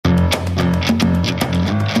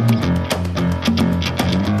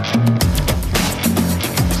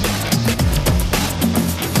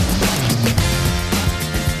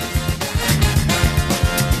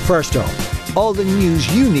First up, all the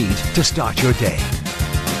news you need to start your day.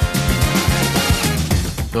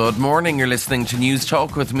 Good morning, you're listening to News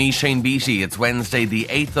Talk with me, Shane Beattie. It's Wednesday the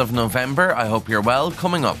 8th of November. I hope you're well.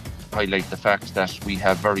 Coming up, highlight the fact that we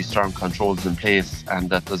have very strong controls in place and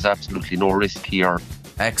that there's absolutely no risk here.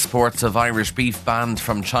 Exports of Irish beef banned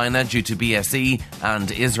from China due to BSE,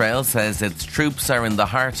 and Israel says its troops are in the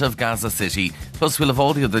heart of Gaza City. Plus we'll have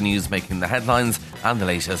all the other news making the headlines and the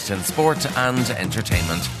latest in sport and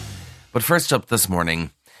entertainment. But first up this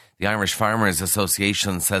morning, the Irish Farmers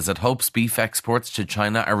Association says it hopes beef exports to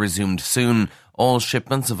China are resumed soon. All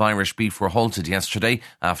shipments of Irish beef were halted yesterday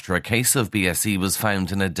after a case of BSE was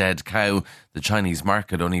found in a dead cow. The Chinese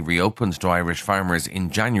market only reopened to Irish farmers in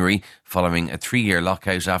January following a 3-year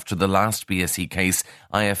lockout after the last BSE case.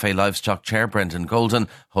 IFA Livestock Chair Brendan Golden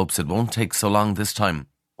hopes it won't take so long this time.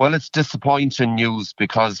 Well, it's disappointing news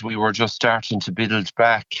because we were just starting to build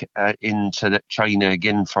back into China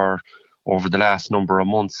again for over the last number of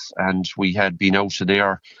months, and we had been out of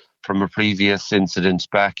there from a previous incident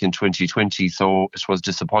back in 2020, so it was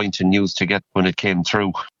disappointing news to get when it came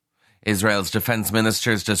through. Israel's defence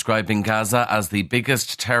minister is describing Gaza as the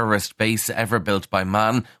biggest terrorist base ever built by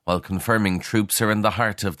man, while confirming troops are in the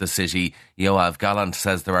heart of the city. Yoav Gallant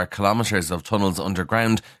says there are kilometres of tunnels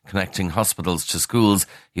underground connecting hospitals to schools.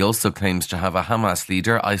 He also claims to have a Hamas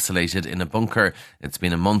leader isolated in a bunker. It's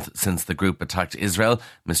been a month since the group attacked Israel.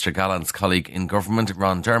 Mr Gallant's colleague in government,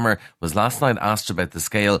 Ron Dermer, was last night asked about the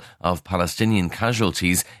scale of Palestinian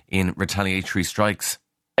casualties in retaliatory strikes.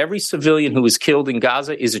 Every civilian who is killed in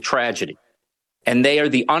Gaza is a tragedy, and they are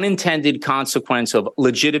the unintended consequence of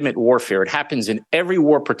legitimate warfare. It happens in every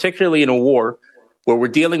war, particularly in a war where we're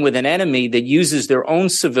dealing with an enemy that uses their own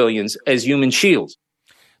civilians as human shields.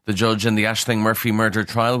 The judge in the Aisling Murphy murder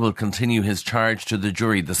trial will continue his charge to the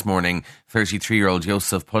jury this morning. 33-year-old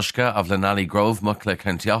Joseph Pushka of Lenally Grove, Mucklagh,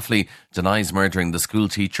 County Offaly, denies murdering the school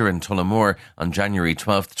teacher in Tullamore on January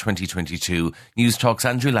 12th, 2022. News Talk's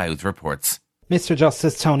Andrew Louth reports. Mr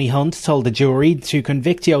Justice Tony Hunt told the jury to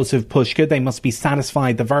convict Joseph Pushka they must be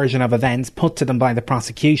satisfied the version of events put to them by the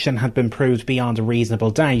prosecution had been proved beyond a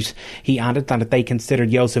reasonable doubt. He added that if they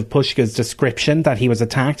considered Joseph Pushka's description that he was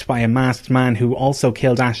attacked by a masked man who also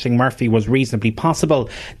killed Aisling Murphy was reasonably possible,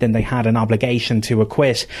 then they had an obligation to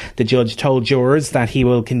acquit. The judge told jurors that he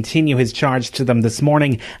will continue his charge to them this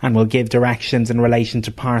morning and will give directions in relation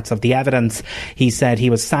to parts of the evidence. He said he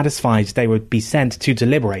was satisfied they would be sent to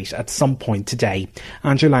deliberate at some point today.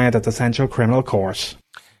 Andrew Lyad at the Central Criminal Court.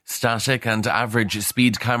 Static and average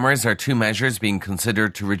speed cameras are two measures being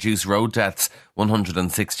considered to reduce road deaths.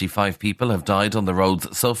 165 people have died on the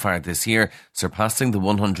roads so far this year, surpassing the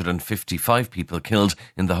 155 people killed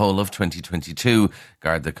in the whole of 2022.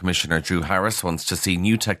 Garda Commissioner Drew Harris wants to see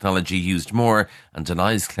new technology used more and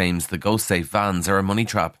denies claims the GoSafe vans are a money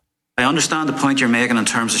trap. I understand the point you're making in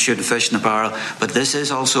terms of shooting fish in a barrel, but this is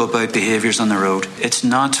also about behaviours on the road. It's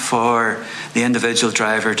not for the individual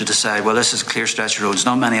driver to decide, well, this is a clear stretch of road, there's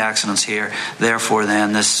not many accidents here, therefore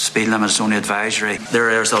then this speed limit is only advisory.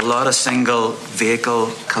 There's a lot of single vehicle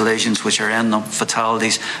collisions which are ending up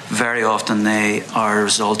fatalities. Very often they are a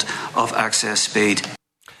result of excess speed.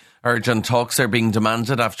 Urgent talks are being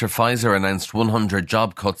demanded after Pfizer announced 100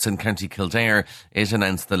 job cuts in County Kildare. It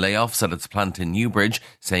announced the layoffs at its plant in Newbridge,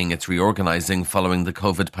 saying it's reorganising following the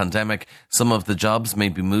COVID pandemic. Some of the jobs may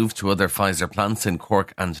be moved to other Pfizer plants in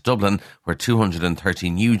Cork and Dublin, where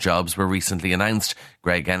 230 new jobs were recently announced.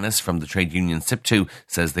 Greg Ennis from the trade union SIPTU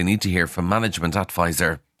says they need to hear from management at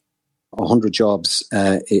Pfizer. 100 jobs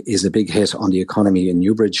is a big hit on the economy in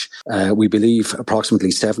Newbridge. We believe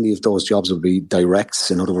approximately 70 of those jobs will be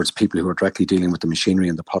directs, in other words, people who are directly dealing with the machinery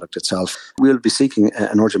and the product itself. We'll be seeking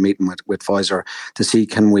an urgent meeting with Pfizer to see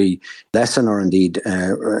can we lessen or indeed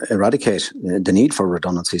eradicate the need for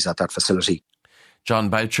redundancies at that facility. John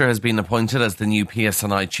Boucher has been appointed as the new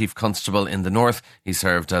PSNI Chief Constable in the North. He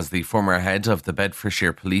served as the former head of the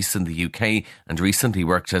Bedfordshire Police in the UK and recently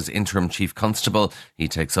worked as Interim Chief Constable. He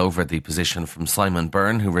takes over the position from Simon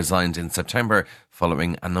Byrne, who resigned in September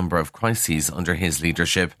following a number of crises under his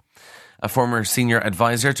leadership. A former senior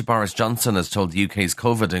advisor to Boris Johnson has told the UK's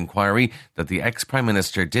COVID inquiry that the ex-Prime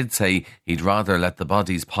Minister did say he'd rather let the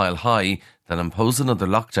bodies pile high than impose another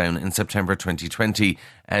lockdown in September 2020.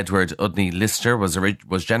 Edward Udney Lister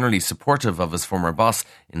was generally supportive of his former boss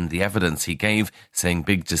in the evidence he gave, saying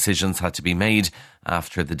big decisions had to be made.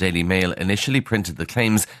 After the Daily Mail initially printed the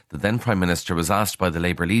claims, the then Prime Minister was asked by the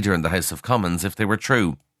Labour leader in the House of Commons if they were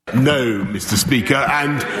true. No, Mr. Speaker,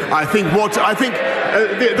 and I think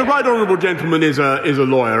the right honourable gentleman is a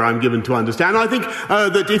lawyer, I'm given to understand. I think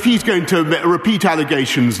that if he's going to repeat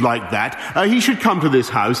allegations like that, he should come to this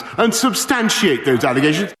House and substantiate those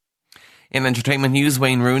allegations. In entertainment news,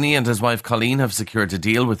 Wayne Rooney and his wife Colleen have secured a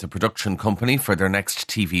deal with the production company for their next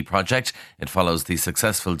TV project. It follows the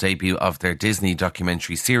successful debut of their Disney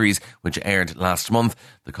documentary series, which aired last month.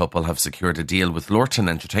 The couple have secured a deal with Lorton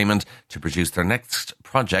Entertainment to produce their next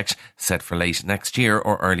project, set for late next year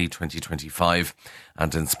or early 2025.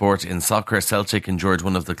 And in sport, in soccer, Celtic endured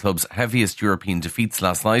one of the club's heaviest European defeats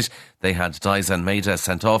last night. They had Daisen Maeda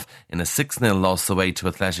sent off in a 6-0 loss away to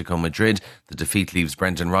Atletico Madrid. The defeat leaves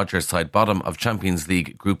Brendan Rodgers' side bottom of Champions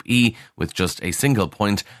League Group E with just a single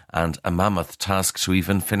point and a mammoth task to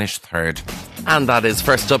even finish third. And that is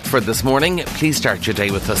First Up for this morning. Please start your day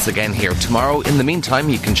with us again here tomorrow. In the meantime,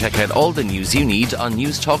 you can check out all the news you need on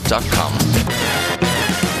newstalk.com.